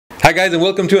Hi guys, and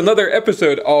welcome to another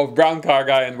episode of Brown Car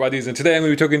Guy and Buddies. And today I'm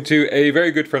going to be talking to a very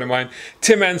good friend of mine,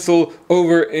 Tim Ansell,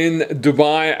 over in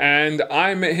Dubai. And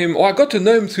I met him, or I got to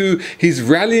know him through his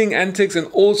rallying antics, and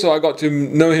also I got to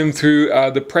know him through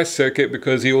the press circuit,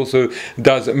 because he also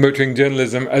does motoring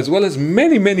journalism as well as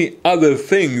many other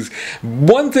things.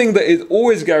 One thing that is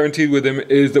always guaranteed with him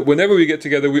is that whenever we get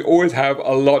together, we always have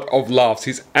a lot of laughs.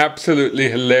 He's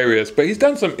absolutely hilarious, but he's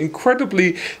done some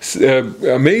incredibly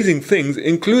amazing things,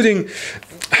 including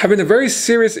having a very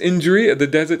serious injury at the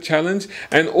Desert Challenge,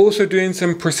 and also doing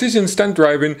some precision stunt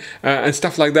driving and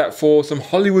stuff like that for some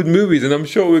Hollywood movies. And I'm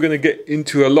sure we're going to get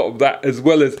into a lot of that, as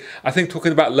well as I think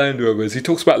talking about Land Rovers. He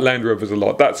talks about Land Rovers a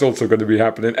lot. That's also going to be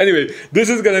happening. Anyway, this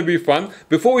is going to be fun.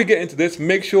 Before we get into this,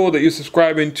 make sure that you're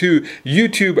subscribing to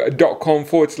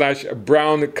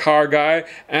youtube.com/Brown Car Guy,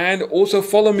 and also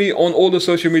follow me on all the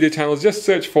social media channels. Just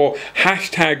search for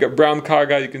 #Brown Car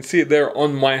Guy. You can see it there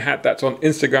on my hat. That's on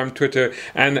Instagram, Twitter,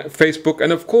 and Facebook.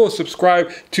 And of course,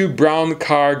 subscribe to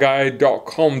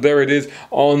browncarguy.com. There it is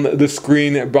on the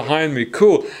screen behind me.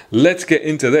 Cool. Let's get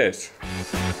into this.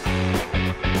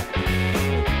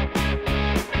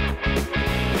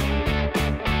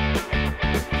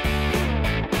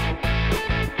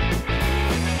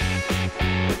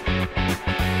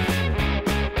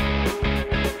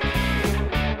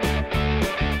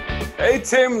 Hey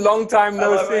Tim, long time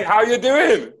no see. Mate. How you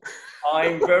doing?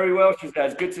 I'm very well,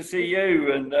 Shazad. Good to see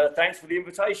you, and thanks for the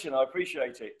invitation. I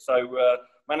appreciate it. So,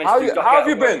 managed How to duck have out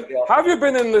you of been? work. How have you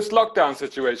been in this lockdown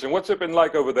situation? What's it been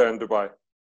like over there in Dubai?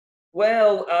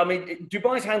 Well, I mean,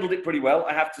 Dubai's handled it pretty well,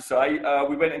 I have to say.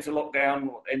 We went into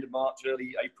lockdown end of March,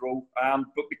 early April,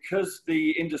 but because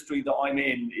the industry that I'm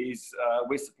in is,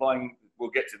 we're supplying. We'll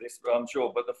get to this, I'm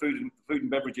sure, but the food and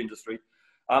beverage industry,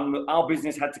 our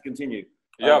business had to continue.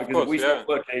 Yeah, of because course, if we stop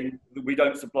working, we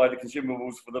don't supply the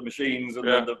consumables for the machines, and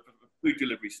then the food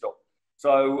delivery stop.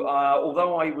 So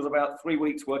although I was about 3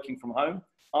 weeks working from home,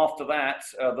 after that,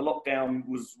 the lockdown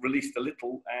was released a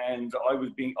little, and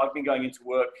I've been going into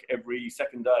work every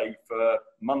second day for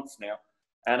months now,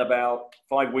 and about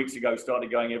 5 weeks ago started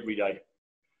going every day.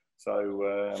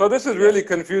 So this is really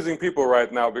confusing people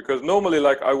right now, because normally,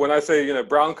 like when I say,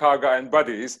 Brown Car Guy and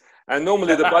Buddies, and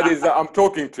normally the buddies that I'm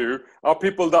talking to are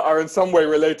people that are in some way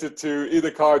related to either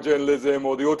car journalism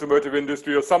or the automotive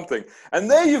industry or something. And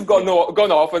there you've gone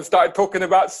off and started talking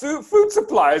about food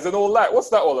supplies and all that. What's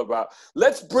that all about?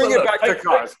 Let's bring it back to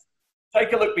cars.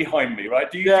 Take a look behind me,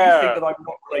 right? Do you think that I'm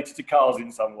not related to cars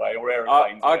in some way, or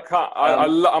aeroplanes? I can't.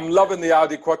 I'm loving the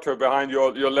Audi Quattro behind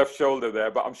your left shoulder there,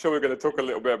 but I'm sure we're going to talk a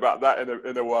little bit about that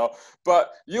in a while.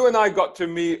 But you and I got to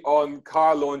meet on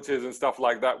car launches and stuff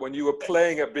like that when you were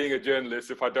playing at being a journalist,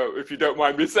 if you don't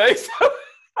mind me saying so.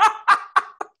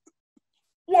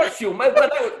 What's your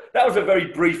that was a very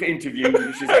brief interview. It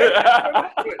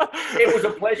was a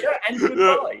pleasure, and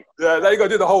goodbye. Yeah, there you go.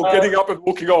 Do the whole getting up and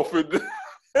walking off.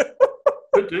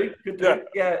 Could do.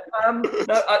 Yeah.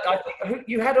 No, I think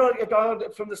you had a guy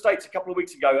from the States a couple of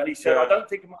weeks ago, and he said, I don't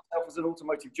think of myself as an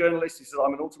automotive journalist. He said,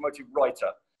 I'm an automotive writer.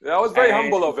 Yeah, I was very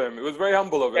humble of him. It was very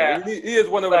humble of him. Yeah. He is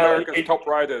one of America's top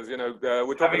riders.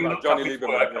 We're talking about Johnny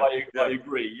Lieberman. I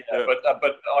agree. Yeah. But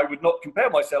I would not compare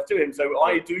myself to him. So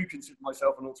I do consider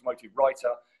myself an automotive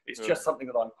writer. It's just something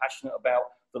that I'm passionate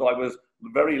about, that I was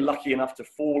very lucky enough to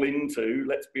fall into,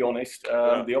 let's be honest,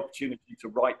 the opportunity to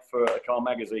write for a car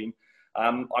magazine.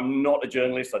 I'm not a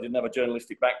journalist. I didn't have a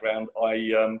journalistic background.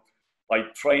 I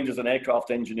trained as an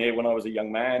aircraft engineer when I was a young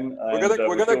man. We're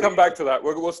gonna come back to that.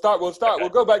 We'll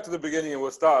go back to the beginning and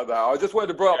we'll start that. I just wanted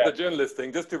to bring up the journalist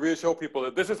thing, just to reassure people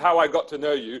that this is how I got to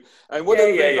know you. And one of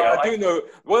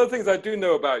the things I do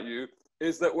know about you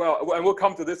is that, and we'll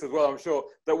come to this as well, I'm sure,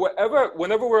 that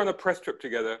whenever we're on a press trip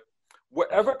together,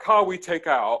 whatever car we take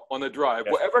out on a drive,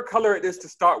 whatever color it is to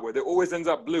start with, it always ends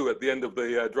up blue at the end of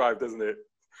the drive, doesn't it?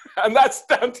 And that's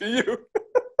down to you.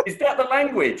 Is that the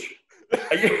language?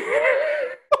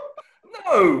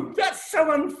 No, that's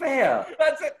so unfair.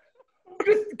 That's it.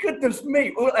 Goodness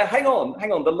me. Well, hang on.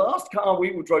 The last car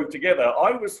we drove together,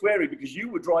 I was swearing because you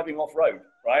were driving off-road,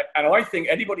 right? And I think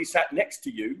anybody sat next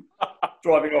to you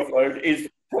driving off-road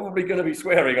is probably going to be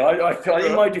swearing.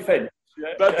 In my defense.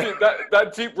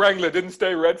 That Jeep Wrangler didn't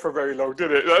stay red for very long,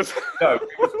 did it? No, it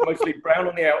was mostly brown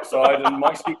on the outside, and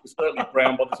my seat was certainly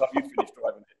brown by the time you finished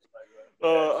driving it.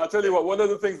 I'll tell you what, one of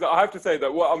the things that I have to say,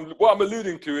 that what I'm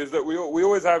alluding to is that we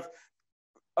always have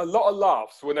a lot of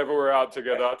laughs whenever we're out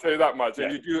together. I'll tell you that much.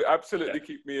 And you do absolutely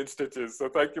keep me in stitches. So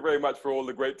thank you very much for all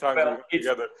the great times we've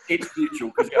together. It's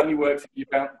mutual, because it only works if you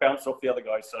bounce off the other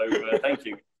guy. So thank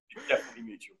you. It's definitely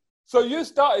mutual. So you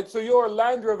started, so you're a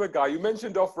Land Rover guy. You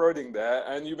mentioned off-roading there,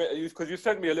 and because you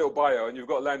sent me a little bio, and you've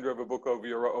got a Land Rover book over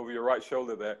your right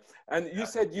shoulder there. And you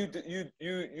said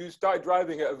you started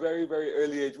driving at a very, very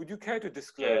early age. Would you care to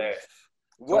disclose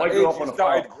what age you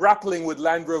started grappling with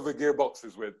Land Rover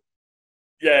gearboxes with?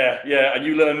 Yeah, and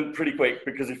you learn pretty quick,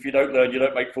 because if you don't learn, you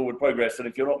don't make forward progress. And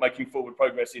if you're not making forward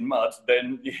progress in mud,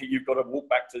 then you've got to walk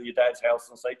back to your dad's house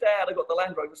and say, "Dad, I got the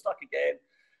Land Rover stuck again."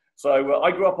 So I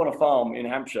grew up on a farm in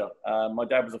Hampshire. My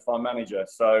dad was a farm manager,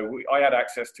 so I had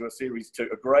access to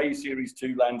a grey Series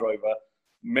 2 Land Rover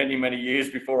many, many years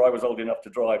before I was old enough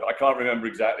to drive. I can't remember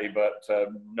exactly, but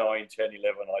 9, 10,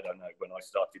 11, I don't know, when I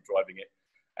started driving it.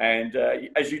 And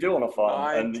as you do on a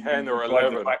farm. 9, 10 or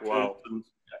 11, wow. And,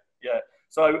 yeah.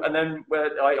 So, and then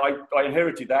I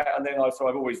inherited that, and then so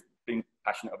I've always been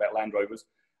passionate about Land Rovers.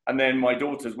 And then my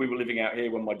daughters, we were living out here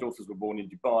when my daughters were born in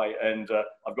Dubai, and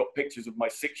I've got pictures of my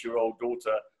 6-year-old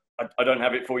daughter. I don't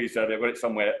have it for you, Sadie, I've got it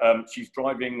somewhere. She's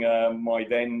driving my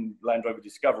then Land Rover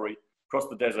Discovery across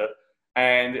the desert,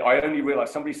 and I only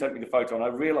realised, somebody sent me the photo, and I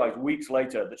realised weeks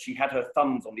later that she had her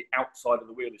thumbs on the outside of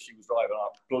the wheel as she was driving. Oh,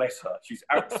 bless her. She's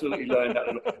absolutely learned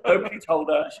that. Nobody told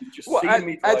her. She's just seen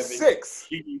me driving. At 6?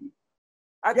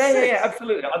 Yeah,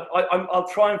 absolutely. I'll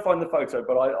try and find the photo,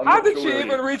 but I'm How not did sure she really.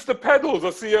 even reach the pedals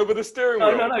or see over the steering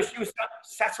wheel? No. She was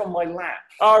sat on my lap.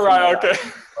 All right,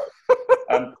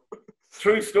 okay.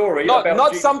 True story.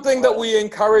 Not something that we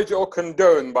encourage or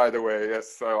condone, by the way.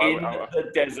 Yes. So in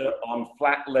the desert on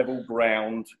flat, level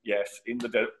ground. Yes, in the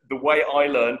desert. The way I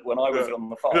learned when I was on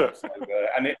the farm. Yeah. So,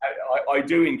 and I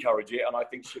do encourage it, and I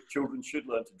think children should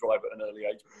learn to drive at an early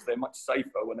age, because they're much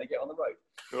safer when they get on the road.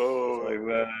 Oh.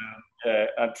 So,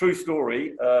 and true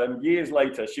story. Years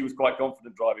later, she was quite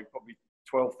confident driving, probably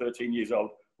 12, 13 years old.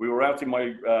 We were out in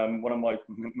my one of my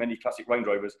many classic Range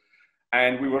Rovers,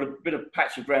 and we were on a bit of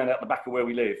patch of ground out the back of where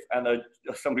we live. And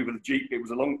somebody with a Jeep, it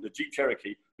was along the Jeep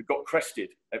Cherokee, that got crested.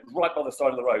 It was right by the side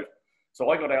of the road. So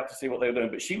I got out to see what they were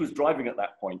doing, but she was driving at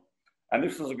that point. And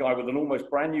this was a guy with an almost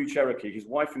brand new Cherokee, his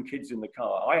wife and kids in the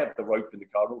car. I had the rope in the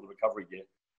car and all the recovery gear.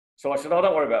 So I said, "Oh,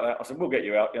 don't worry about that." I said, "We'll get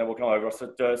you out. We'll come over." I said,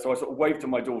 so I sort of waved to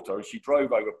my daughter, and she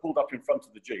drove over, pulled up in front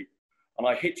of the Jeep, and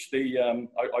I hitched the,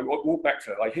 I walked back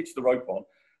to her, I hitched the rope on,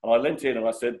 and I leant in and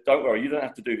I said, "Don't worry, you don't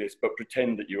have to do this, but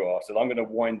pretend that you are." I said, "I'm going to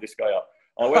wind this guy up."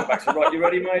 And I went back and said, "Right, you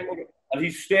ready, mate?" And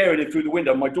he's staring in through the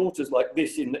window. My daughter's like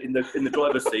this in the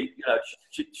driver's seat.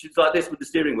 She's like this with the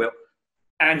steering wheel.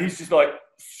 And he's just like,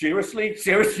 seriously,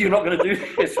 you're not going to do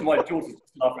this? And my daughter's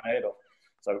just laughing her head off.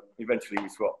 So eventually we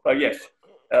swapped. So yes.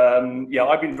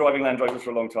 I've been driving Land Rovers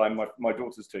for a long time. My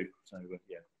daughters too. So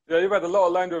Yeah, you've had a lot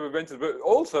of Land Rover adventures, but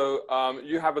also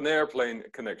you have an airplane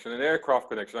connection, an aircraft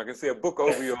connection. I can see a book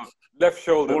over your left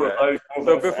shoulder there.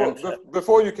 So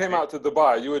before you came out to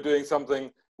Dubai, you were doing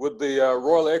something with the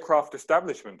Royal Aircraft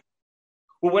Establishment.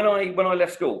 Well, when I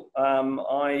left school, I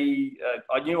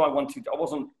knew I wanted.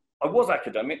 I was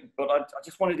academic, but I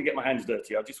just wanted to get my hands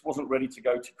dirty. I just wasn't ready to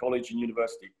go to college and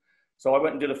university. So I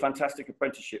went and did a fantastic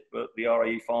apprenticeship at the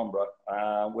RAE Farnborough,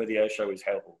 where the air show is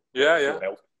held. Yeah.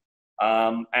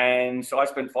 And so I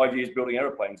spent 5 years building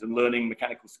aeroplanes and learning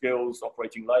mechanical skills,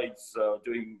 operating lathes,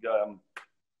 doing,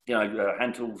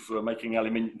 hand tools, making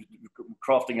aluminium,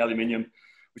 crafting aluminium,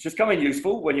 which has come in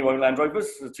useful when you own Land Rovers,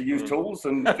 to use tools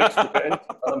and fix repairs.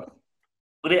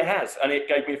 But it has, and it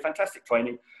gave me a fantastic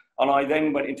training. And I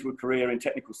then went into a career in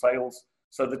technical sales.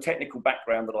 So the technical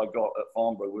background that I got at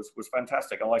Farnborough was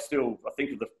fantastic. And I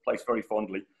think of the place very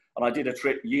fondly. And I did a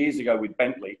trip years ago with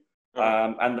Bentley.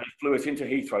 And they flew us into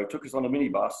Heathrow, took us on a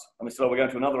minibus, and they said, "Oh, we're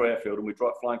going to another airfield, and we're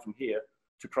flying from here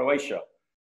to Croatia."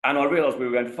 And I realised we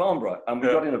were going to Farnborough, and we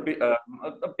got in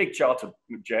a big charter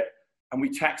jet, and we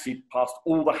taxied past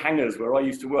all the hangars where I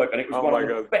used to work, and it was one of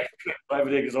the best trips over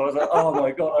there, because I was like, "Oh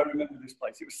my God, I remember this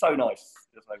place. It was so nice."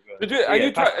 Did you?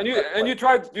 And you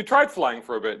tried flying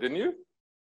for a bit, didn't you?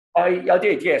 I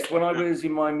did, yes. When I was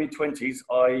in my mid-20s,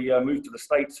 I moved to the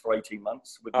States for 18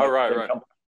 months with my company.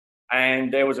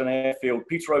 And there was an airfield,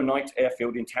 Peter O'Knight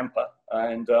Airfield in Tampa,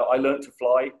 and I learned to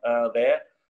fly there.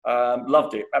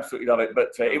 Loved it, absolutely love it. But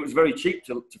it was very cheap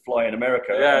to fly in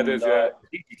America. Yeah, it is, yeah.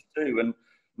 Easy to do, and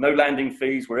no landing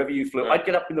fees wherever you flew. Yeah. I'd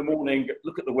get up in the morning,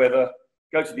 look at the weather,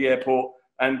 go to the airport,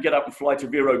 and get up and fly to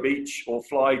Vero Beach or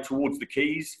fly towards the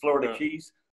Keys, Florida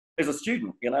Keys, as a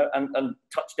student, and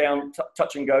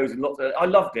touch and goes. And I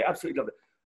loved it, absolutely loved it.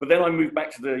 But then I moved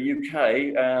back to the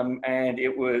UK, and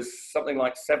it was something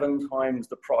like 7 times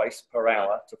the price per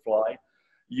hour to fly.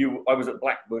 I was at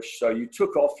Blackbush, so you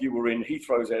took off, you were in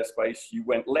Heathrow's airspace. You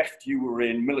went left, you were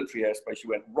in military airspace.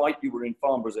 You went right, you were in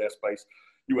Farnborough's airspace.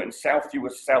 You went south, you were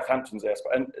Southampton's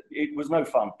airspace. And it was no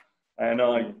fun. And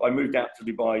I moved out to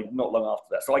Dubai not long after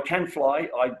that. So I can fly.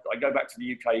 I go back to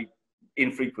the UK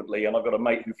infrequently, and I've got a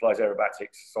mate who flies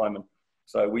aerobatics, Simon.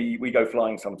 So we go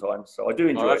flying sometimes. So I do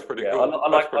enjoy that's it. pretty Yeah, cool.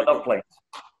 I love planes.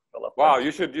 Wow,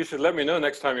 you should let me know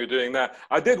next time you're doing that.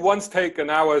 I did once take an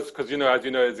hour's, because as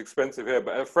you know, it's expensive here.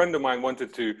 But a friend of mine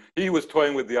wanted to. He was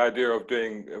toying with the idea of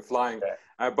doing flying,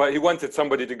 but he wanted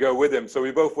somebody to go with him. So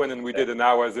we both went and we did an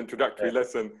hour's introductory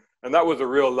lesson, and that was a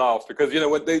real laugh because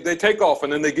when they take off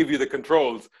and then they give you the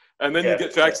controls, and then you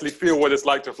get to actually feel what it's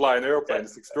like to fly an airplane.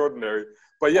 It's extraordinary.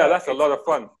 But that's a lot of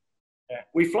fun. Yeah.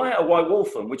 We fly out of White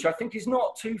Waltham, which I think is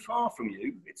not too far from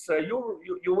you. It's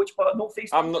you're which part?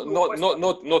 Northeast? I'm not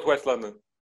Northwest London.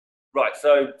 Right,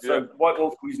 so White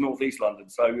Waltham is northeast London.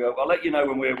 So I'll let you know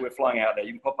when we're flying out there.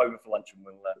 You can pop over for lunch and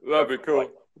we'll. That'd be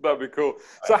cool. That'd be cool.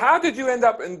 So how did you end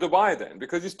up in Dubai then?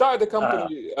 Because you started a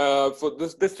company for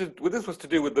this. This was to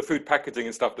do with the food packaging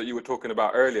and stuff that you were talking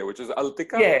about earlier, which is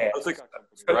Altika. Yeah, Altika,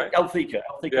 right? Altika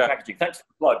Packaging. Thanks for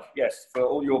the plug. Yes, for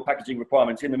all your packaging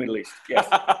requirements in the Middle East. Yes.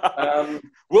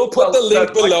 We'll put the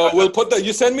link below. We'll put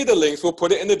you send me the links. We'll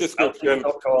put it in the description.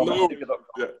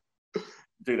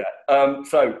 Do that.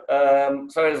 So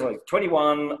as I was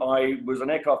 21, I was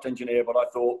an aircraft engineer, but I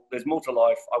thought there's more to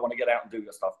life. I want to get out and do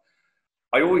this stuff.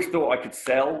 I always thought I could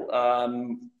sell. I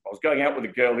was going out with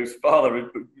a girl whose father had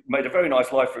made a very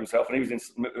nice life for himself, and he was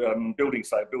in building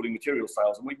material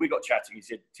sales. And we got chatting. He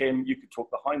said, "Tim, you could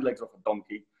talk the hind legs off a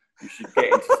donkey. You should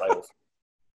get into sales."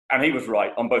 And he was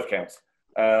right on both counts.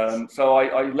 So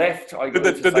I left.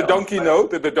 Did the donkey know?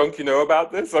 Did the donkey know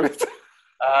about this?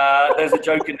 There's a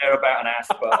joke in there about an ass,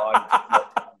 but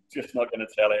I'm just not going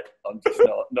to tell it. I'm just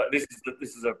not. No, this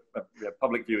is a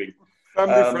public viewing.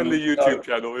 Family-friendly YouTube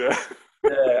channel, yeah.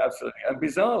 Yeah, absolutely. And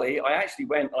bizarrely, I actually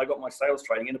went. I got my sales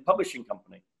training in a publishing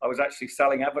company. I was actually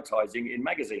selling advertising in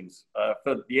magazines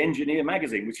for the Engineer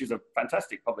magazine, which is a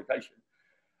fantastic publication.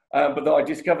 But I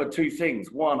discovered two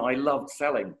things. One, I loved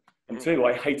selling. And two,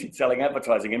 I hated selling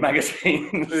advertising in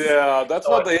magazines. Yeah, that's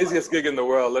not the easiest gig in the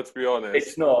world, let's be honest.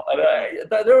 It's not.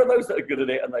 There are those that are good at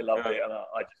it and they love it, and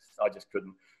I just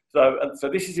couldn't. So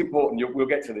this is important. We'll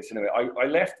get to this in a minute. I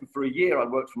left, and for a year I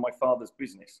worked for my father's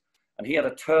business, and he had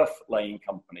a turf laying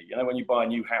company. You know, when you buy a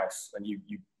new house and you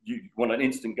want an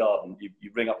instant garden,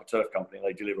 you ring up a turf company and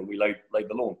they deliver, and we laid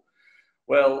the lawn.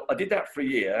 Well, I did that for a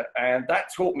year, and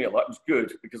that taught me a lot. It was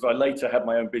good because I later had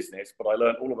my own business, but I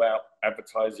learned all about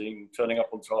advertising, turning up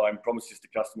on time, promises to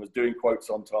customers, doing quotes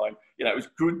on time. You know, it was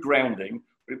good grounding,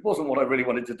 but it wasn't what I really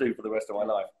wanted to do for the rest of my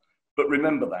life. But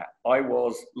remember that. I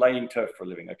was laying turf for a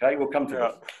living, okay? We'll come to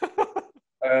this.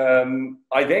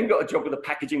 I then got a job with a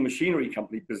packaging machinery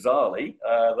company, bizarrely.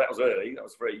 That was early. That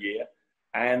was for a year.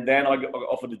 And then I got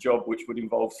offered a job which would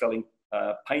involve selling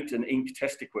paint and ink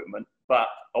test equipment, but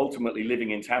ultimately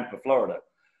living in Tampa, Florida.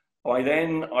 By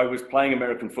then, I was playing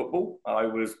American football. I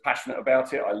was passionate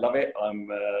about it. I love it.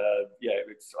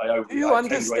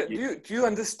 Do you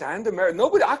understand American?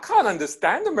 Nobody. I can't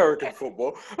understand American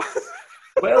football.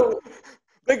 Well,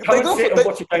 come and sit and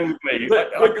watch a game with me.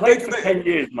 I played for 10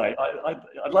 years, mate.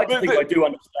 I'd like to think I do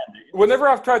understand it. Whenever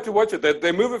I've tried to watch it,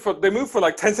 they move for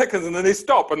like 10 seconds and then they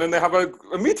stop and then they have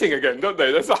a meeting again, don't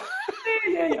they? That's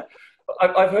Yeah.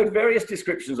 I've heard various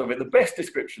descriptions of it. The best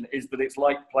description is that it's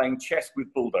like playing chess with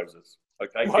bulldozers.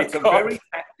 Okay,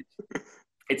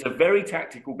 it's a very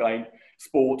tactical game,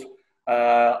 sport.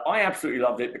 I absolutely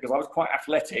loved it because I was quite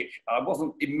athletic. I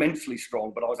wasn't immensely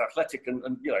strong, but I was athletic and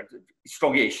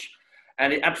strongish,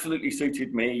 and it absolutely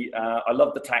suited me. I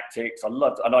loved the tactics. I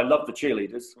loved the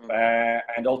cheerleaders,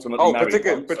 and ultimately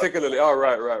particularly. Oh,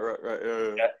 right.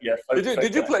 Yeah.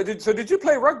 Did you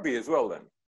play rugby as well then?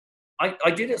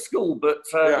 I did at school, but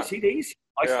see these?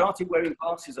 I started wearing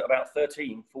glasses at about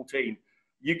 13, 14.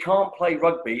 You can't play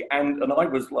rugby, and I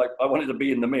was like, I wanted to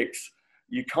be in the mix.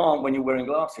 You can't when you're wearing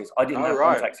glasses. I didn't have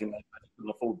contacts in there. I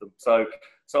couldn't afford them. So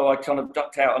I kind of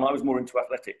ducked out, and I was more into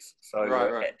athletics. So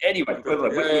anyway,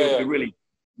 we're really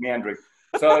meandering.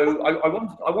 So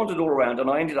I wandered all around, and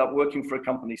I ended up working for a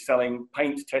company selling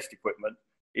paint test equipment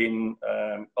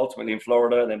ultimately in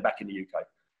Florida, and then back in the UK.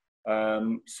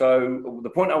 So the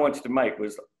point I wanted to make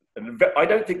was, I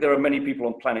don't think there are many people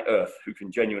on planet Earth who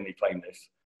can genuinely claim this.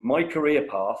 My career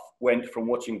path went from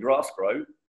watching grass grow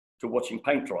to watching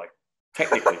paint dry,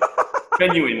 technically,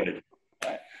 genuinely.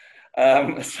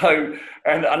 And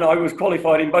I was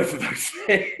qualified in both of those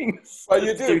things. But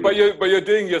you're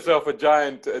doing yourself a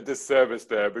giant disservice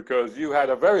there, because you had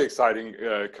a very exciting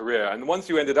career, and once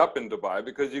you ended up in Dubai,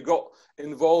 because you got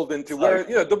involved into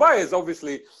Dubai is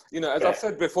obviously, as I've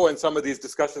said before in some of these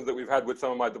discussions that we've had with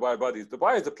some of my Dubai buddies,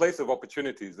 Dubai is a place of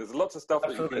opportunities. There's lots of stuff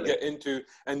that you can get into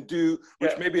and do,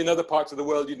 which maybe in other parts of the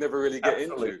world you'd never really get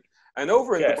into. And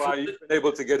over in Dubai, you've been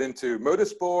able to get into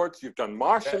motorsports, you've done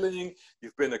marshalling,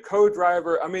 you've been a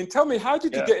co-driver. I mean, tell me, how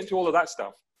did you get into all of that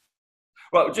stuff?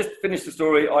 Well, just to finish the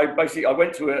story, I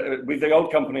went to, with the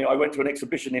old company, I went to an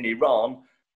exhibition in Iran,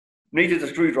 needed a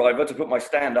screwdriver to put my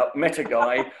stand up, met a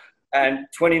guy, and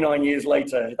 29 years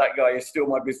later, that guy is still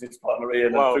my business partner,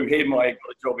 Ian, and through him, I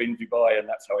got a job in Dubai, and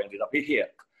that's how I ended up here.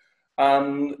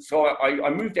 So I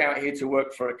moved out here to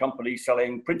work for a company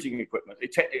selling printing equipment,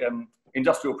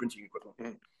 industrial printing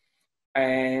equipment.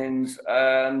 And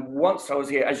once I was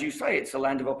here, as you say, it's a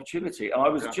land of opportunity. And I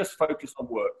was just focused on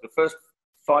work. The first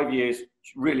 5 years,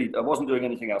 really, I wasn't doing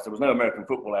anything else. There was no American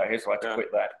football out here, so I had to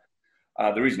quit that.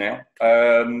 There is now.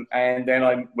 And then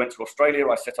I went to Australia.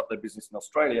 I set up their business in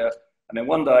Australia. And then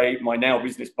one day, my now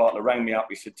business partner rang me up.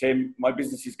 He said, Tim, my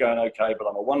business is going okay, but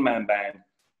I'm a one-man band.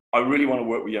 I really want to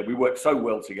work with you. We work so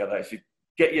well together. He said,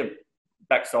 get your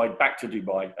backside back to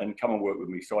Dubai and come and work with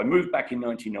me. So I moved back in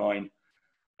 99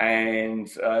 and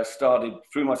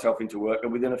threw myself into work.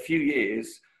 And within a few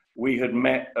years, we had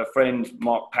met a friend,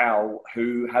 Mark Powell,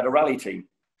 who had a rally team.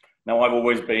 Now, I've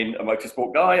always been a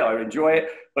motorsport guy. I enjoy it.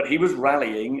 But he was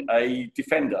rallying a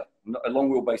Defender, a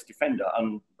long wheelbase Defender.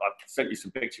 And I've sent you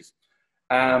some pictures.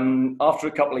 After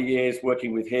a couple of years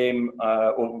working with him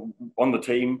on the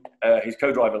team, his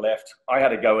co-driver left. I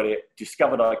had a go at it,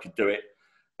 discovered I could do it.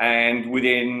 And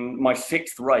within my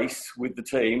 6th race with the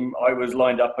team, I was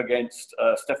lined up against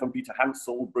Stefan Peter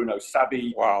Ansell, Bruno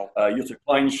Sabi, Jutta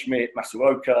Kleinschmidt,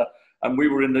 Masuoka. And we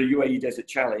were in the UAE Desert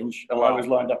Challenge. And I was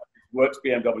lined up against Works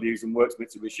BMWs and Works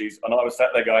Mitsubishis. And I was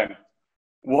sat there going,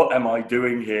 what am I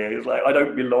doing here? It's like, I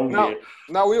don't belong here.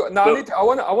 I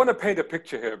want to paint a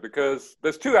picture here, because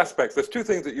there's two aspects. There's two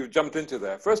things that you've jumped into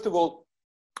there. First of all,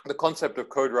 the concept of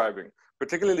co-driving,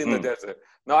 particularly in the desert.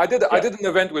 Now, I did an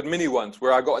event with Mini once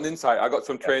where I got an insight. I got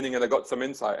some training and I got some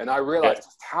insight, and I realized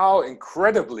just how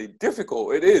incredibly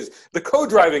difficult it is. The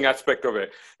co-driving aspect of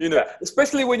it,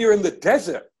 especially when you're in the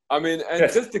desert. I mean, and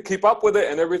just to keep up with it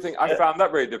and everything, I found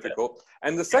that very difficult.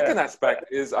 And the second aspect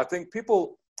is, I think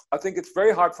it's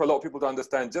very hard for a lot of people to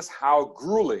understand just how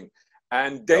grueling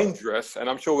and dangerous, and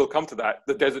I'm sure we'll come to that,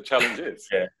 the Desert Challenge is.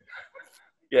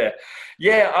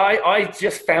 I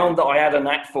just found that I had a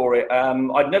knack for it.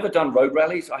 I'd never done road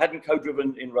rallies. I hadn't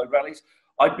co-driven in road rallies.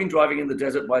 I'd been driving in the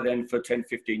desert by then for 10,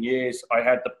 15 years. I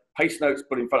had the pace notes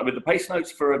put in front of me. The pace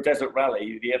notes for a desert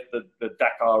rally, the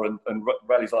Dakar and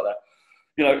rallies like that.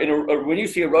 When you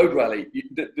see a road rally,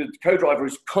 the co-driver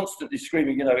is constantly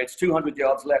screaming, it's 200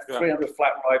 yards left, 300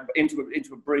 flat right, into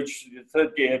a bridge,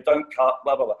 third gear, don't cut,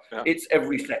 blah, blah, blah. Yeah. It's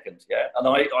every second,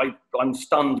 And I'm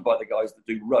stunned by the guys that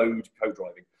do road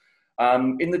co-driving.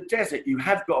 In the desert, you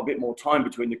have got a bit more time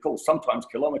between the calls, sometimes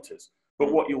kilometers.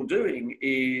 But what you're doing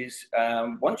is,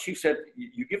 once you said,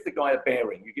 you give the guy a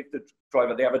bearing, you give the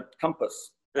driver, they have a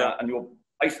compass, and your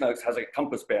pace notes has a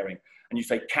compass bearing. And you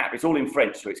say cap, it's all in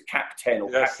French, so it's cap 10 or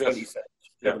cap 27,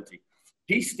 70.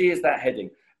 He steers that heading.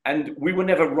 And we were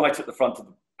never right at the front of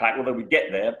the pack, although we get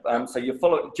there. So you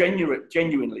follow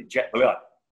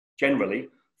generally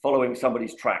following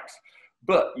somebody's tracks.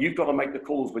 But you've got to make the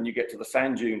calls when you get to the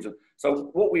sand dunes. And so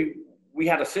what we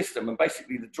had a system, and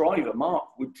basically the driver, Mark,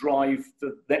 would drive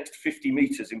the next 50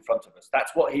 meters in front of us.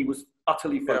 That's what he was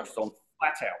utterly focused on,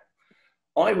 flat out.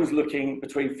 I was looking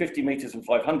between 50 meters and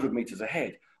 500 meters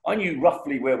ahead. I knew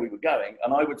roughly where we were going,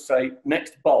 and I would say,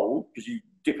 next bowl, because you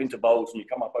dip into bowls and you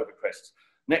come up over crests,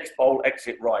 next bowl,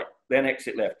 exit right, then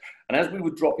exit left. And as we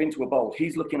would drop into a bowl,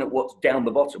 he's looking at what's down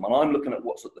the bottom, and I'm looking at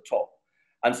what's at the top.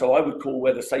 And so I would call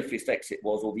where the safest exit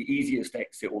was, or the easiest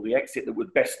exit, or the exit that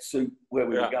would best suit where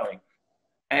we were going.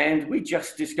 And we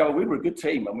just discovered we were a good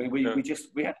team, and we had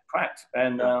it cracked.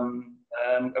 And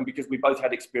because we both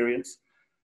had experience.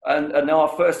 And now our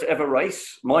first ever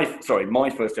race, my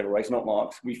first ever race, not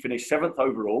Mark's, we finished 7th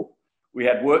overall. We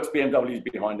had Works BMWs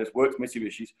behind us, Works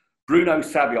Mitsubishis. Bruno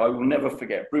Sabi, I will never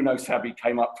forget, Bruno Sabi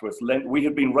came up to us. We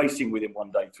had been racing with him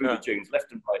one day through the dunes,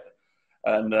 left and right.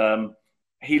 And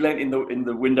he leant in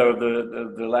the window of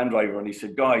the Land Rover and he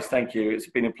said, guys, thank you. It's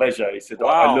been a pleasure. He said,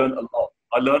 I learned a lot.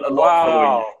 I learned a lot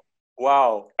following you.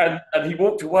 Wow. And he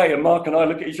walked away, and Mark and I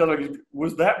look at each other and go,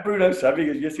 was that Bruno Sabi?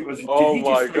 He goes, yes, it was. Oh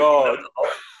my God.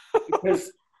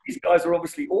 Because these guys are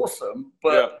obviously awesome,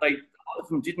 but a lot of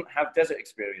them didn't have desert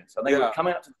experience, and they would come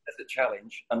out to the Desert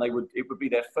Challenge, and it would be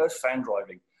their first sand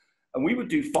driving, and we would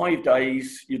do 5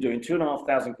 days. You're doing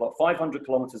 2,500, 500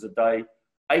 kilometers a day,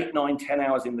 8, 9, 10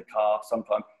 hours in the car.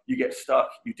 Sometimes you get stuck,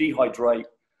 you dehydrate,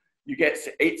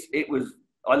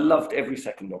 I loved every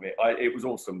second of it. It was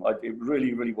awesome. It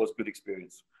really, really was good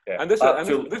experience. Yeah. And this was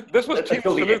Team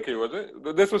Saluki, was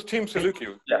it? This was Team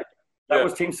Saluki. Yeah. That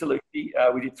was Team Saluki.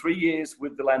 We did 3 years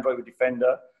with the Land Rover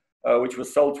Defender. which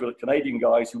was sold to the Canadian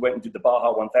guys who went and did the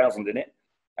Baja 1000 in it.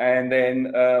 And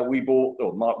then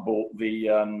Mark bought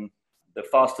the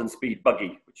Fast and Speed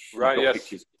buggy, which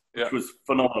pictures, which was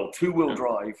phenomenal. Two-wheel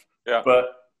drive. Yeah. But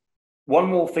one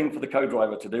more thing for the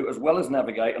co-driver to do, as well as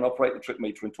navigate and operate the trip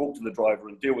meter and talk to the driver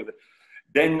and deal with it.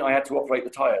 Then I had to operate the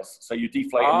tires. So you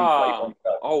deflate and inflate on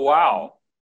the Oh, wow.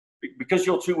 Because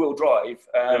you're two-wheel drive,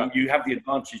 you have the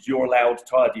advantage you're allowed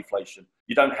tire deflation.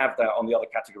 You don't have that on the other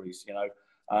categories, you know.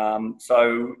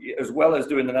 So as well as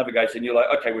doing the navigation, you're like,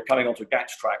 okay, we're coming onto a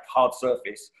gatch track, hard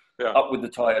surface, up with the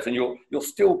tires, and you're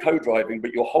still co-driving,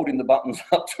 but you're holding the buttons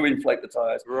up to inflate the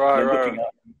tires. Right. Looking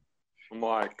up. Oh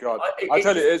my God! I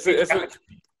tell you,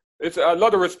 it's a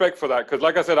lot of respect for that, because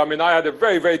like I said, I mean, I had a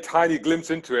very, very tiny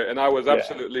glimpse into it and I was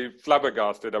absolutely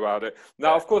flabbergasted about it.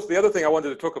 Now, of course, the other thing I wanted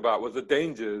to talk about was the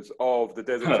dangers of the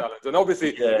Desert Challenge. And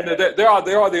obviously, you know, there are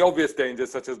the obvious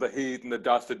dangers, such as the heat and the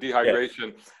dust, the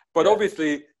dehydration. But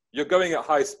obviously, you're going at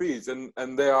high speeds and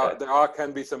there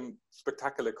can be some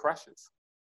spectacular crashes.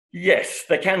 Yes,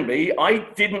 there can be. I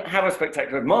didn't have a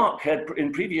spectacular. Mark had,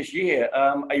 in previous year,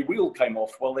 a wheel came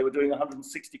off while they were doing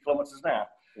 160 kilometers an hour.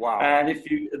 Wow. And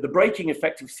the braking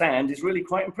effect of sand is really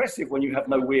quite impressive when you have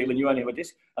no wheel and you only have a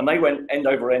disc. And they went end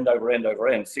over end over end over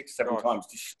end 6-7 times,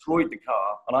 destroyed the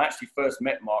car. And I actually first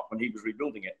met Mark when he was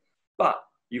rebuilding it. But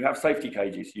you have safety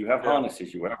cages, you have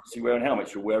harnesses, you're obviously wearing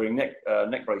helmets, you're wearing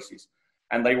neck braces.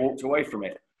 And they walked away from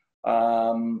it.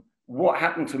 What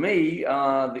happened to me,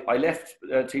 I left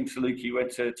Team Saluki,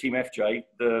 went to Team FJ,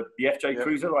 the FJ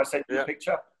Cruiser I sent you the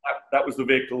picture. That was the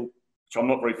vehicle, which I'm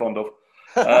not very fond of.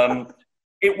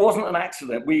 It wasn't an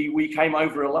accident. We came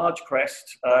over a large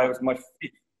crest. It was my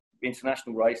 5th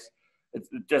international race,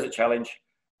 the Desert Challenge.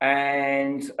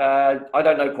 And I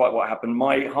don't know quite what happened.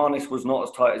 My harness was not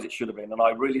as tight as it should have been. And I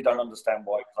really don't understand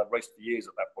why, because I'd raced for years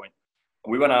at that point.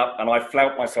 And we went up and I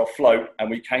felt myself float and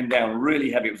we came down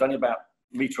really heavy. It was only about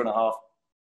 1.5 meter,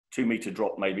 2 meter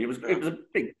drop maybe. It was a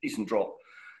big, decent drop.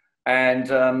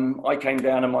 And I came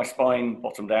down and my spine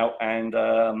bottomed out and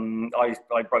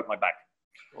I broke my back.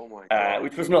 Oh my God.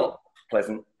 Which was not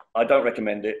pleasant. I don't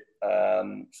recommend it.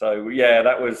 So yeah,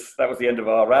 that was the end of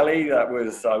our rally. I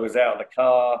was out of the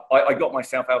car. I got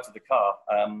myself out of the car.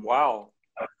 Wow.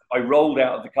 I rolled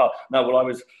out of the car. No,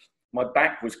 well, my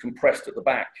back was compressed at the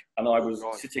back and I was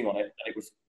sitting on it and it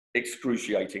was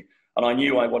excruciating. And I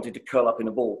knew I wanted to curl up in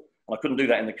a ball and I couldn't do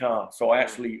that in the car. So I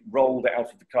actually rolled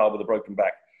out of the car with a broken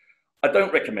back. I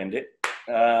don't recommend it.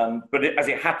 But as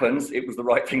it happens, it was the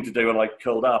right thing to do and I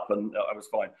curled up and I was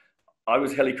fine. I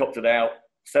was helicoptered out,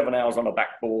 7 hours on a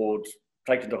backboard,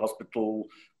 taken to hospital,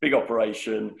 big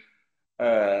operation.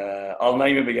 I'll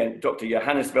name him again. Dr.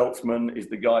 Johannes Veltzman is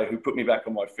the guy who put me back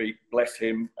on my feet, bless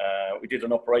him. We did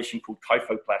an operation called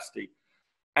kyphoplasty.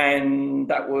 And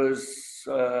that was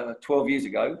 12 years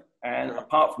ago. And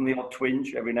apart from the odd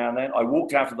twinge every now and then, I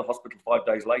walked out of the hospital 5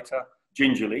 days later,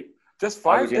 gingerly. Just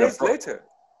 5 days later?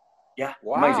 Yeah,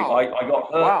 wow. Amazing. I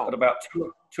got hurt at about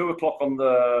 2 o'clock on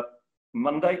the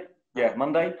Monday. Yeah,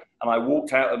 Monday. And I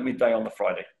walked out at midday on the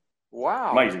Friday.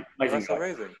 Wow. Amazing. That's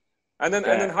amazing. And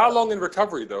then how long in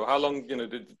recovery though? How long,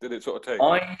 did it sort of take?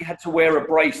 I had to wear a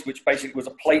brace, which basically was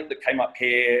a plate that came up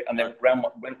here and then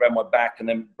went around my back and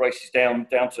then braces down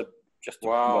to just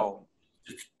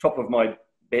top of my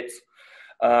bits.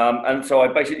 And so I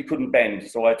basically couldn't bend.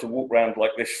 So I had to walk around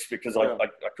like this because I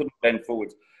couldn't bend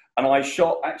forwards. And I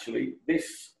shot actually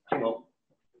this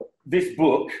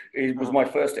book. It was my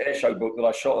first airshow book that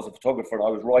I shot as a photographer and I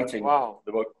was writing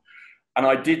the book. And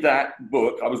I did that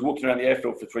book. I was walking around the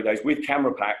airfield for 3 days with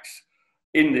camera packs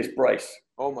in this brace.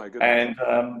 Oh my goodness.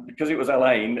 And because it was Al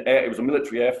Ain, it was a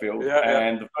military airfield.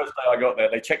 And the first day I got there,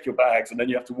 they check your bags and then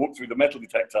you have to walk through the metal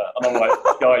detector. And I'm like,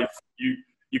 guys, you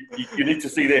need to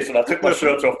see this. And I took my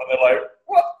shirt off and they're like,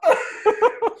 what?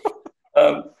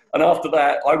 And after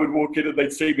that, I would walk in and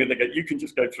they'd see me and they'd go, you can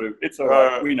just go through. It's all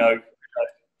right. We know.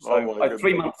 So I had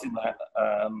 3 months in that.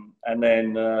 And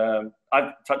then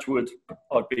I've touched wood.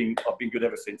 I've been good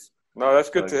ever since. No, that's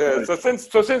good to hear. So since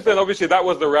then, obviously that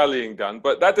was the rallying done,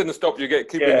 but that didn't stop you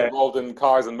keeping involved in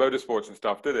cars and motorsports and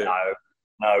stuff, did it?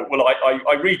 No. Well,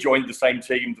 I rejoined the same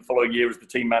team the following year as the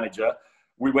team manager.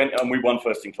 We went and we won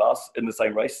first in class in the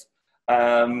same race.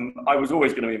 I was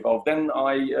always going to be involved. Then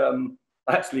I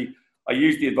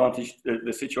used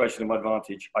the situation in my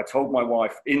advantage. I told my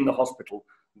wife in the hospital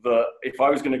that if I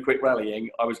was going to quit rallying,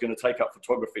 I was going to take up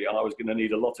photography and I was going to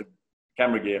need a lot of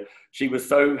camera gear. She was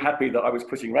so happy that I was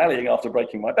quitting rallying after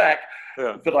breaking my back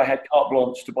that I had carte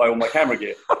blanche to buy all my camera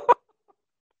gear.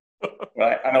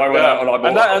 Right, and I went out and I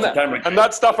bought camera gear. And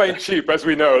that stuff ain't cheap, as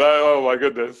we know. Oh my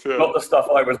goodness! Not the stuff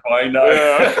I was buying. No.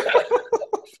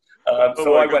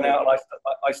 So I went out and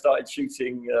I started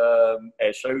shooting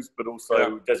air shows, but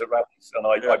also desert rallies, and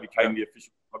I became the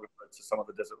official photographer to some of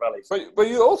the desert rallies. But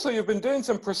you've been doing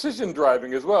some precision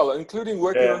driving as well, including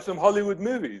working on some Hollywood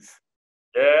movies.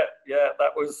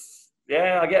 That was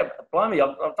blimey,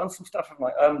 I've done some stuff with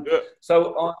my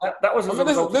So that was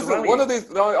this is one of these.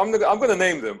 I'm going to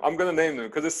name them. I'm going to name them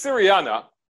because it's Syriana.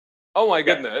 Oh my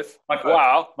goodness! My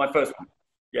first one.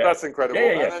 Yeah, that's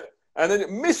incredible. And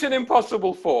then Mission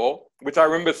Impossible 4, which I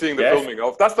remember seeing the filming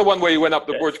of. That's the one where you went up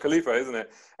the Burj Khalifa, isn't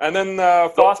it? And then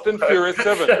Fast and Furious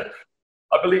 7.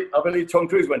 I believe Tom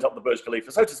Cruise went up the Burj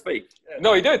Khalifa, so to speak. Yeah.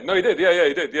 No, he did. Yeah,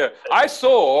 he did. Yeah, I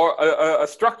saw a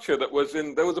structure that was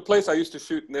in. There was a place I used to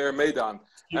shoot near Maidan.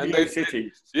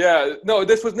 City.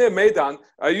 This was near Maidan.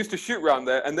 I used to shoot around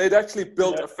there, and they'd actually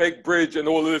built a fake bridge and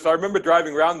all of this. I remember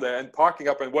driving around there and parking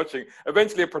up and watching.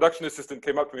 Eventually, a production assistant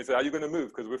came up to me and said, "Are you going to move?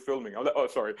 Because we're filming." I'm like, "Oh,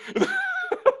 sorry."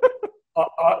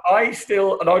 I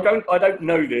still, and I don't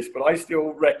know this, but I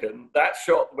still reckon that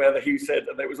shot where he said,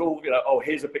 and it was all,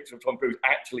 here's a picture of Tom Cruise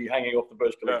actually hanging off the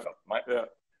Burj Khalifa, right? Yeah.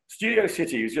 Studio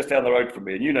City is just down the road from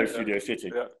me, and you know Studio City.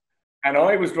 Yeah. And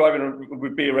I was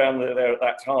would be around there at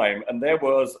that time, and there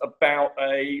was about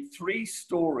a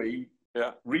 3-story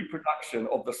reproduction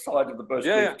of the side of the Burj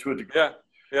Khalifa to a degree.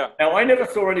 Yeah. Now, I never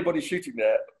saw anybody shooting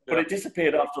there, but it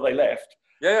disappeared after they left.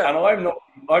 Yeah. And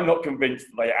I'm not convinced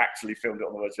that they actually filmed it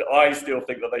on the Burj Khalifa. I still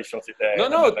think that they shot it there.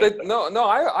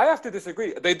 I have to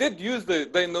disagree. They did use they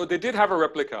did have a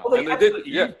replica. Well,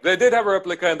 they did have a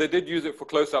replica, and they did use it for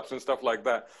close-ups and stuff like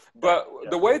that. But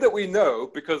the way that we know,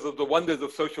 because of the wonders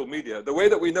of social media, the way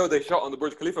that we know they shot on the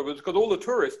Burj Khalifa was because all the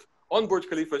tourists on Burj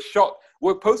Khalifa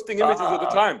were posting images at the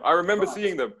time. I remember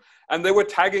seeing them, and they were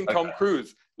tagging Tom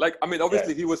Cruise. Like, I mean,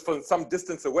 obviously he was from some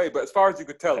distance away, but as far as you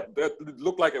could tell, it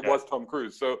looked like it was Tom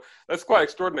Cruise. So that's quite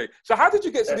extraordinary. So how did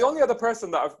you get, so the only other person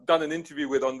that I've done an interview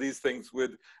with on these things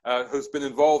with, who's been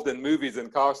involved in movies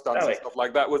and car stunts and stuff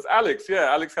like that was Alex. Yeah,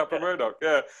 Alex Kappa-Murdoch.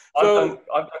 Yeah. So,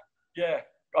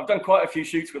 I've done quite a few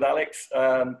shoots with Alex.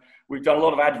 We've done a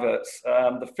lot of adverts.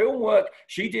 The film work,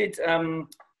 she did,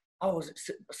 was it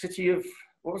City of...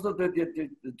 What was the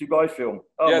Dubai film?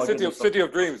 City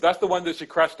of Dreams. That's the one that she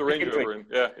crashed the Range Rover in.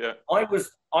 Yeah. I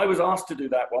was asked to do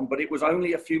that one, but it was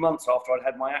only a few months after I'd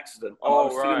had my accident. And I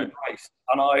was still in the race,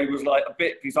 and I was like a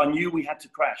bit, because I knew we had to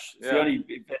crash. It's the only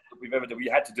event that we've ever done. We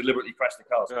had to deliberately crash the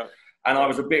cars, and I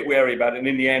was a bit wary about it. And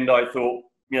in the end, I thought,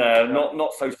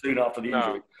 not so soon after the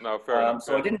injury. No, fair enough.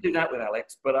 So I didn't do that with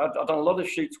Alex, but I've done a lot of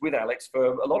shoots with Alex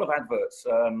for a lot of adverts.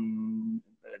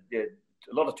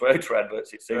 A lot of Toyota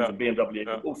adverts, it seems, and BMW,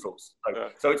 and all sorts.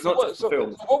 So it's not just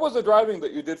films. So what was the driving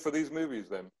that you did for these movies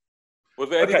then?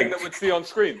 Was there anything that we'd see on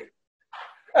screen?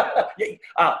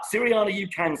 Syriana, you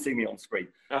can see me on screen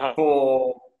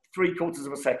for 3/4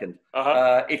 of a second.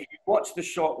 If you watch the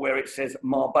shot where it says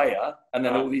Marbella and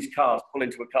then all these cars pull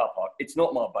into a car park, it's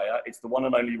not Marbella, it's the one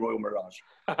and only Royal Mirage.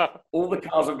 All the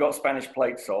cars have got Spanish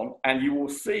plates on, and you will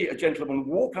see a gentleman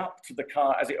walk up to the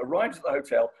car as it arrives at the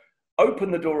hotel,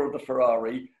 open the door of the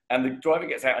Ferrari, and the driver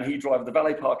gets out, and the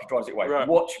valet parker drives it away. Right.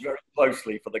 Watch very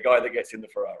closely for the guy that gets in the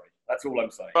Ferrari. That's all I'm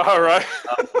saying. All right.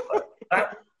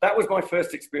 That was my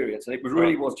first experience, and it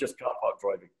really was just car park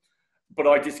driving. But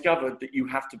I discovered that you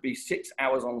have to be 6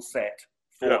 hours on set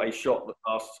for a shot that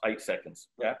lasts 8 seconds.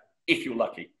 Yeah, if you're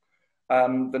lucky.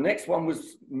 The next one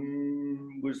was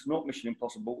not Mission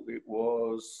Impossible. It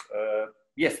was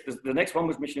the next one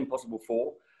was Mission Impossible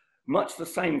 4. Much the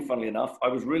same, funnily enough. I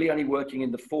was really only working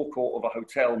in the forecourt of a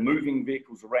hotel, moving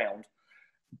vehicles around.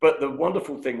 But the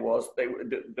wonderful thing was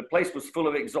the place was full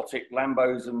of exotic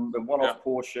Lambos and the one-off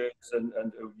Porsches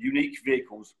and unique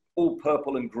vehicles, all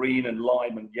purple and green and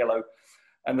lime and yellow.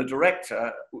 And the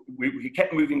director, he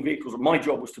kept moving vehicles. My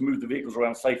job was to move the vehicles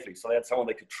around safely, so they had someone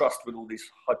they could trust with all these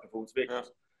high-performance vehicles.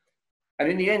 Yeah.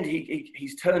 And in the end,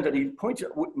 he's turned and he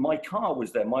pointed. My car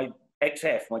was there, my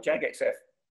XF, my Jag XF.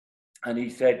 And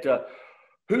he said,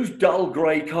 whose dull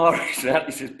grey car is that?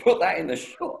 He says, put that in the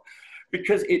shot,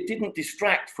 because it didn't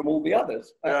distract from all the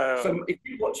others. So if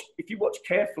you watch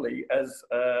carefully as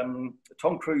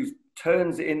Tom Cruise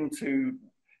turns into,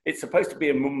 it's supposed to be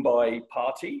a Mumbai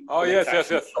party. Oh yes.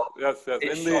 He's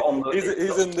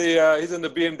in the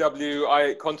BMW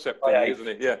i8 concept thing, isn't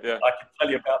he? Yeah. I can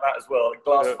tell you about that as well.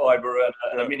 Glass fiber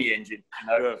and a mini engine,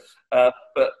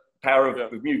 but power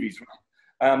of movies.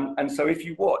 And so if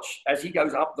you watch, as he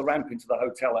goes up the ramp into the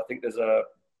hotel, I think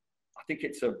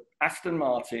it's a Aston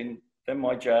Martin, then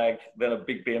my Jag, then a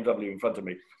big BMW in front of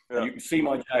me. Yeah. And you can see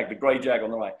my Jag, the grey Jag on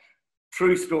the right.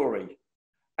 True story.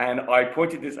 And I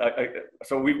pointed this,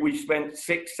 so we spent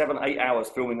 6, 7, 8 hours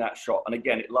filming that shot. And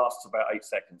again, it lasts about 8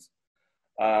 seconds.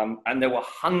 And there were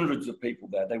hundreds of people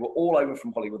there. They were all over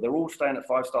from Hollywood. They're all staying at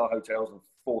 5-star hotels and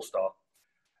 4-star.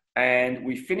 And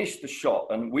we finished the shot,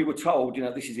 and we were told, you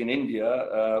know, this is in India.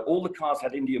 All the cars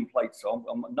had Indian plates on,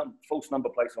 false number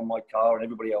plates on my car and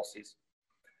everybody else's.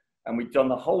 And we'd done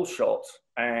the whole shot,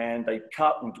 and they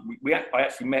cut. And I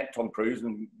actually met Tom Cruise,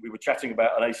 and we were chatting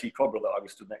about an AC Cobra that I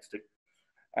was stood next to.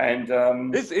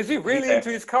 And is he really into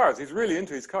his cars? He's really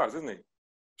into his cars, isn't he?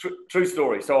 True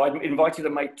story. So I invited a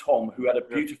mate, Tom, who had a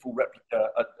beautiful replica,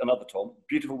 another Tom,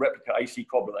 beautiful replica AC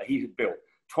Cobra that he had built.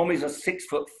 Tom is a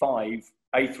 6'5"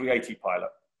 A380 pilot.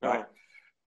 Right?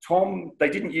 Tom, they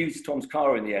didn't use Tom's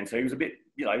car in the end, so he was a bit,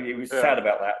 you know, he was sad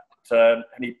about that.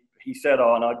 And he said,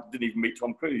 oh, and I didn't even meet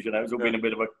Tom Cruise, you know, it was all been a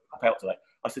bit of a cop out today.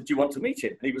 I said, do you want to meet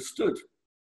him? And he was stood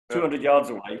 200 yards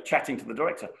away chatting to the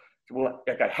director. I said, well,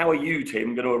 okay, how are you,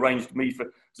 Tim, going to arrange me for, I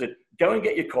said, go and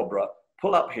get your Cobra,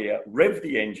 pull up here, rev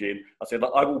the engine. I said,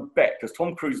 I will bet, because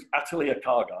Tom Cruise is utterly a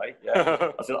car guy.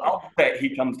 Yeah. I said, I'll bet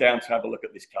he comes down to have a look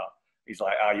at this car. He's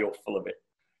like, you're full of it.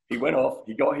 He went off,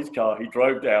 he got his car, he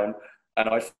drove down, and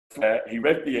I swear, he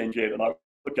revved the engine, and I was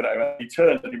looking at him, and he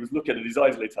turned, and he was looking at his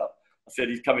eyes lit up. I said,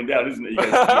 he's coming down, isn't he? He goes,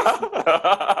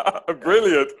 yes.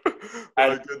 Brilliant.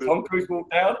 And Tom Cruise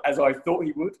walked down, as I thought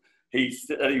he would. He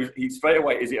straight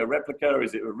away, is it a replica,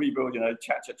 is it a rebuild, you know,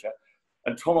 chat.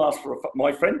 And Tom asked for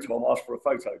my friend Tom asked for a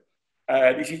photo.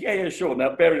 And he said, yeah, sure.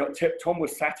 Now, bearing on tip, Tom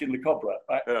was sat in the Cobra,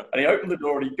 right? And he opened the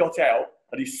door, and he got out,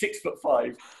 and he's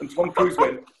 6'5", and Tom Cruise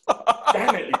went,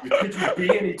 damn it, could you be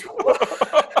any taller?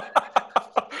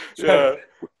 So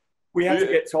we had to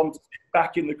get Tom to sit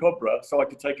back in the Cobra so I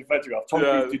could take a photograph. Tom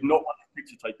Cruise did not want the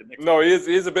picture taken next No, he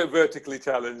is a bit vertically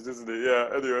challenged, isn't he? Yeah,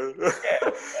 anyway.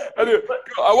 Anyway,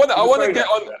 I want to get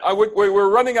on, we're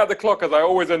running out the clock, as I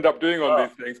always end up doing on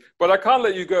these things, but I can't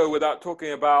let you go without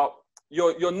talking about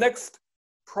your next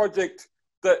project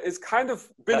that has kind of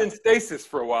been in stasis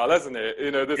for a while, hasn't it? You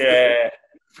know,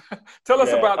 tell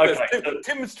us about this.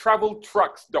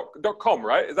 timstraveltrucks.com,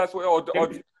 right? Is that what?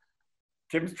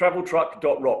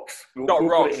 timstraveltruck.rocks.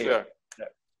 .rocks,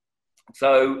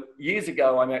 So years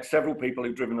ago, I met several people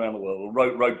who've driven around the world, or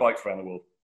rode bikes around the world.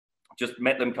 Just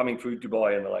met them coming through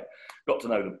Dubai, and got to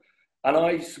know them. And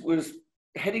I was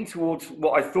heading towards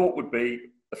what I thought would be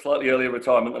a slightly earlier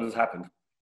retirement than has happened.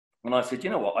 And I said, you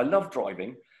know what? I love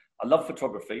driving. I love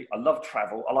photography. I love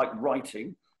travel. I like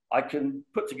writing. I can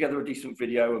put together a decent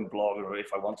video and blog, or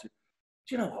if I want to.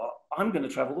 Do you know what? I'm going to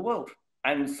travel the world.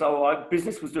 And so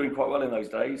business was doing quite well in those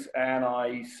days, and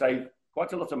I saved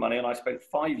quite a lot of money, and I spent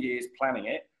 5 years planning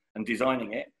it and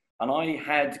designing it. And I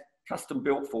had custom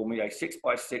built for me a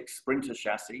 6x6 Sprinter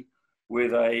chassis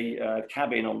with a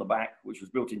cabin on the back, which was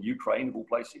built in Ukraine, of all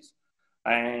places.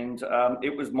 And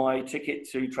it was my ticket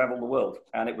to travel the world.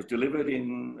 And it was delivered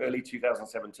in early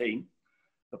 2017.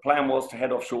 The plan was to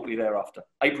head off shortly thereafter.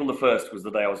 April the 1st was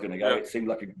the day I was going to go. It seemed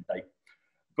like a good day.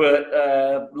 But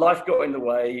life got in the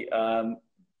way.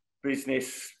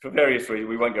 Business, for various reasons,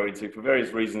 we won't go into, for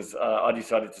various reasons, I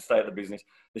decided to stay at the business.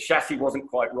 The chassis wasn't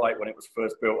quite right when it was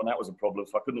first built, and that was a problem,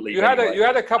 so I couldn't leave. You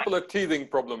had a couple of teething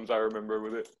problems, I remember,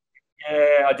 with it.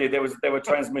 Yeah, I did. There were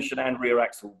transmission and rear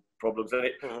axle problems. And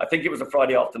I think it was a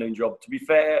Friday afternoon job. To be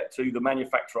fair to the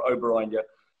manufacturer, Oberreiner,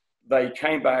 they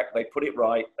came back, they put it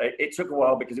right. It took a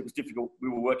while because it was difficult. We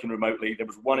were working remotely. There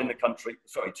was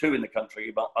two in the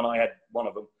country, and I had one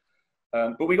of them.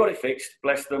 But we got it fixed,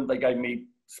 bless them. They gave me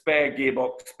spare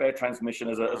gearbox, spare transmission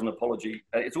as an apology.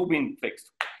 It's all been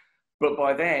fixed. But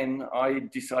by then, I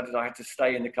decided I had to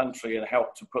stay in the country and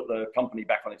help to put the company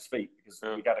back on its feet, because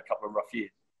we'd had a couple of rough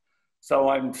years. So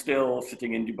I'm still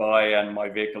sitting in Dubai, and my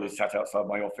vehicle is sat outside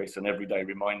my office, and every day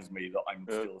reminds me that I'm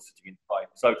still sitting in Dubai.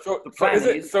 So the plan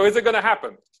is it going to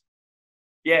happen?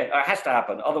 Yeah, it has to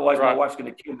happen. Otherwise, my wife's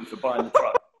going to kill me for buying the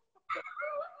truck.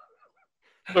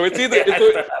 So it's either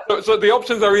so the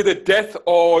options are either death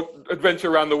or adventure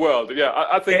around the world. Yeah,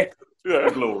 I think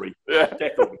glory.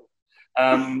 Definitely.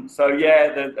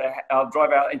 I'll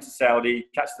drive out into Saudi,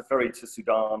 catch the ferry to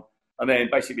Sudan, and then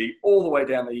basically all the way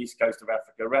down the east coast of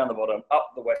Africa, around the bottom,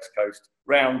 up the west coast,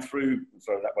 round through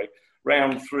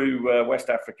West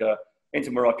Africa,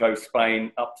 into Morocco,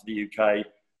 Spain, up to the UK,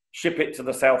 ship it to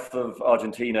the south of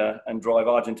Argentina, and drive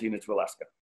Argentina to Alaska.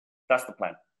 That's the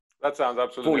plan. That sounds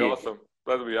absolutely awesome.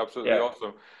 That would be absolutely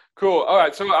awesome. Cool. All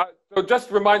right. So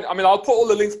just remind, I'll put all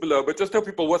the links below, but just tell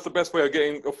people what's the best way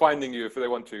of finding you if they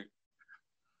want to.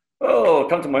 Oh,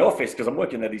 come to my office because I'm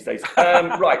working there these days.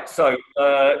 Right. So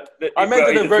I meant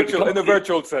in a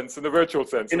virtual sense. In a virtual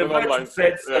sense.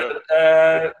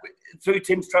 Through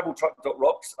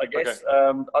timstraveltruck.rocks, I guess.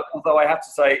 Okay. Although I have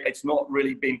to say it's not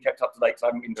really been kept up to date because I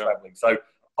haven't been traveling. So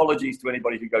apologies to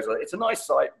anybody who goes on it. It's a nice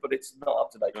site, but it's not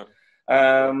up to date. Yeah.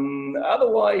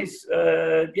 Otherwise,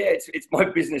 yeah, it's my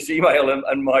business email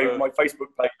and my Facebook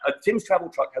page. Tim's Travel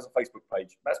Truck has a Facebook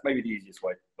page. That's maybe the easiest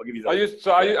way. I'll give you that.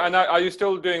 Are you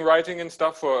still doing writing and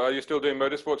stuff, or are you still doing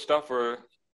motorsport stuff, or?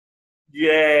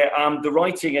 Yeah, the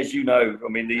writing, as you know, I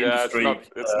mean, the industry.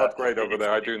 It's not great over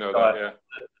there. I do know that. Yeah.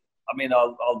 I mean,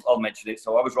 I'll mention it.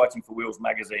 So I was writing for Wheels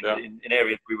magazine in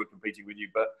areas we were competing with you,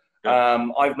 but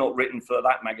I've not written for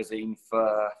that magazine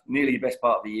for nearly the best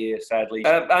part of the year, sadly.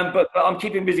 But I'm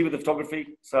keeping busy with the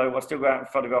photography, so I still go out and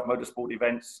photograph motorsport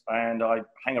events, and I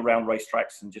hang around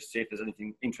racetracks and just see if there's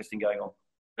anything interesting going on.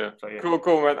 Yeah. So,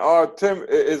 Cool, man. Oh, Tim,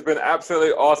 it has been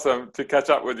absolutely awesome to catch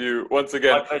up with you once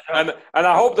again. And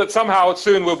I hope that somehow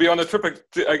soon we'll be on a trip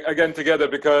again together,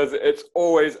 because it's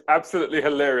always absolutely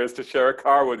hilarious to share a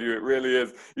car with you. It really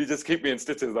is. You just keep me in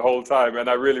stitches the whole time, and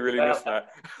I really miss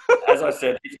that. As I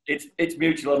said, it's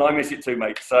mutual, and I miss it too,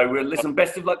 mate. So listen,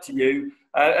 best of luck to you.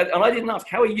 And I didn't ask,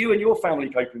 how are you and your family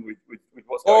coping with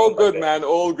what's going on? All good, man.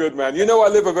 All good, man. You know, I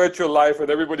live a virtual life, and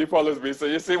everybody follows me, so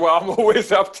you see what I'm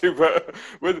always up to. But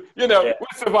we're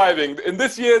surviving. In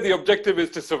this year, the objective is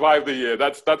to survive the year.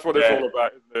 That's what it's all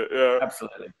about, isn't it? Yeah.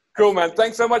 Absolutely. Cool, man.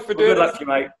 Thanks so much for doing this. Good luck to you,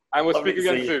 mate. And we'll speak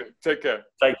again soon. Take care.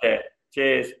 Take care.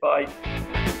 Cheers. Bye.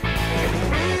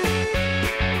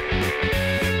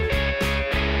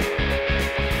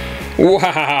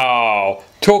 Wow,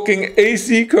 talking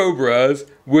AC Cobras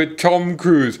with Tom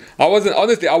Cruise. I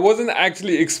wasn't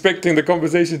actually expecting the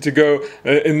conversation to go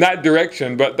in that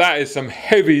direction, but that is some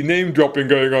heavy name dropping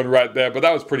going on right there. But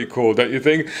that was pretty cool, don't you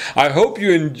think? I hope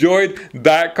you enjoyed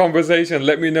that conversation.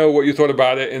 Let me know what you thought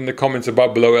about it in the comments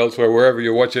above, below, elsewhere, wherever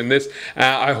you're watching this.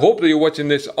 I hope that you're watching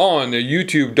this on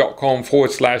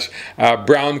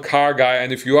youtube.com/Brown Car Guy.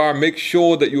 And if you are, make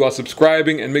sure that you are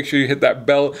subscribing, and make sure you hit that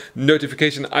bell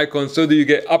notification icon so that you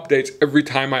get updates every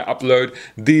time I upload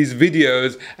these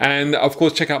videos. And of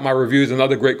course, check out my reviews and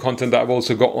other great content that I've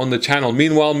also got on the channel.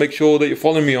 Meanwhile, make sure that you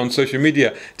follow me on social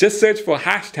media. Just search for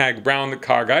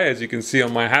 #BrownCarGuy, as you can see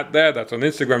on my hat there. That's on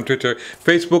Instagram, Twitter,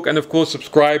 Facebook, and of course,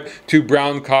 subscribe to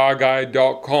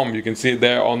browncarguy.com. You can see it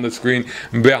there on the screen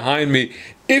behind me.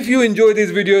 If you enjoy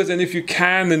these videos, and if you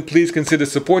can, then please consider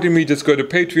supporting me. Just go to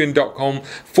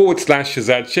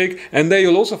patreon.com/Shazad Sheikh, and there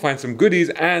you'll also find some goodies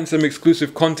and some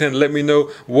exclusive content. Let me know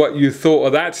what you thought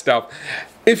of that stuff.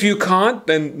 If you can't,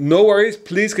 then no worries.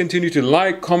 Please continue to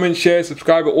like, comment, share,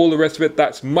 subscribe, all the rest of it.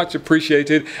 That's much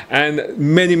appreciated. And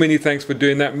many thanks for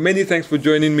doing that. Many thanks for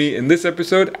joining me in this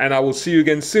episode, and I will see you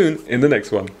again soon in the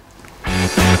next one.